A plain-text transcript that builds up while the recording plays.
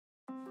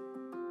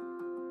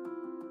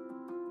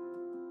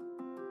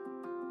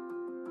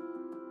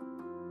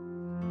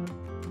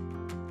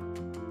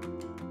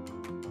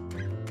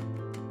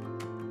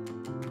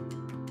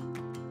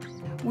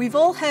We've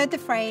all heard the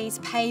phrase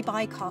pay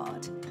by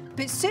card,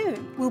 but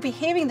soon we'll be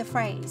hearing the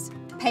phrase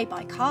pay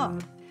by car.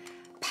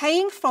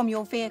 Paying from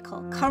your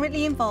vehicle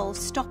currently involves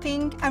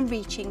stopping and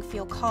reaching for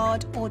your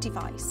card or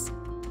device.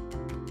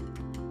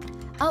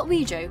 At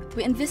Wejo,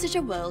 we envisage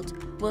a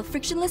world where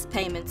frictionless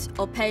payments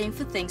or paying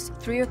for things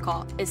through your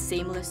car is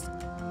seamless.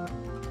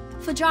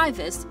 For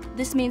drivers,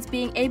 this means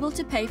being able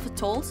to pay for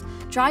tolls,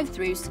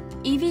 drive-thrus,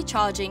 EV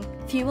charging,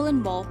 fuel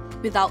and more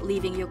without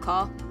leaving your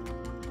car.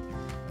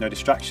 No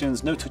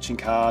distractions, no touching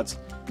cards,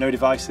 no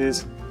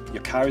devices.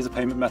 Your car is a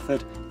payment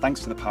method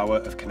thanks to the power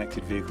of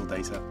connected vehicle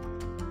data.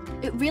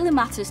 It really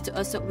matters to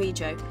us at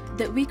Wejo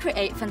that we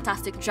create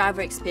fantastic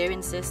driver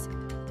experiences.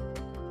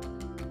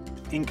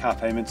 In-car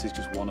payments is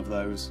just one of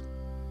those.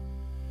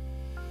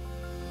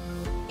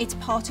 It's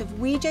part of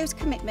Wejo's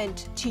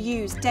commitment to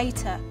use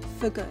data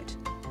for good.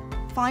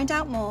 Find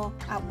out more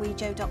at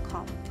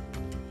wejo.com.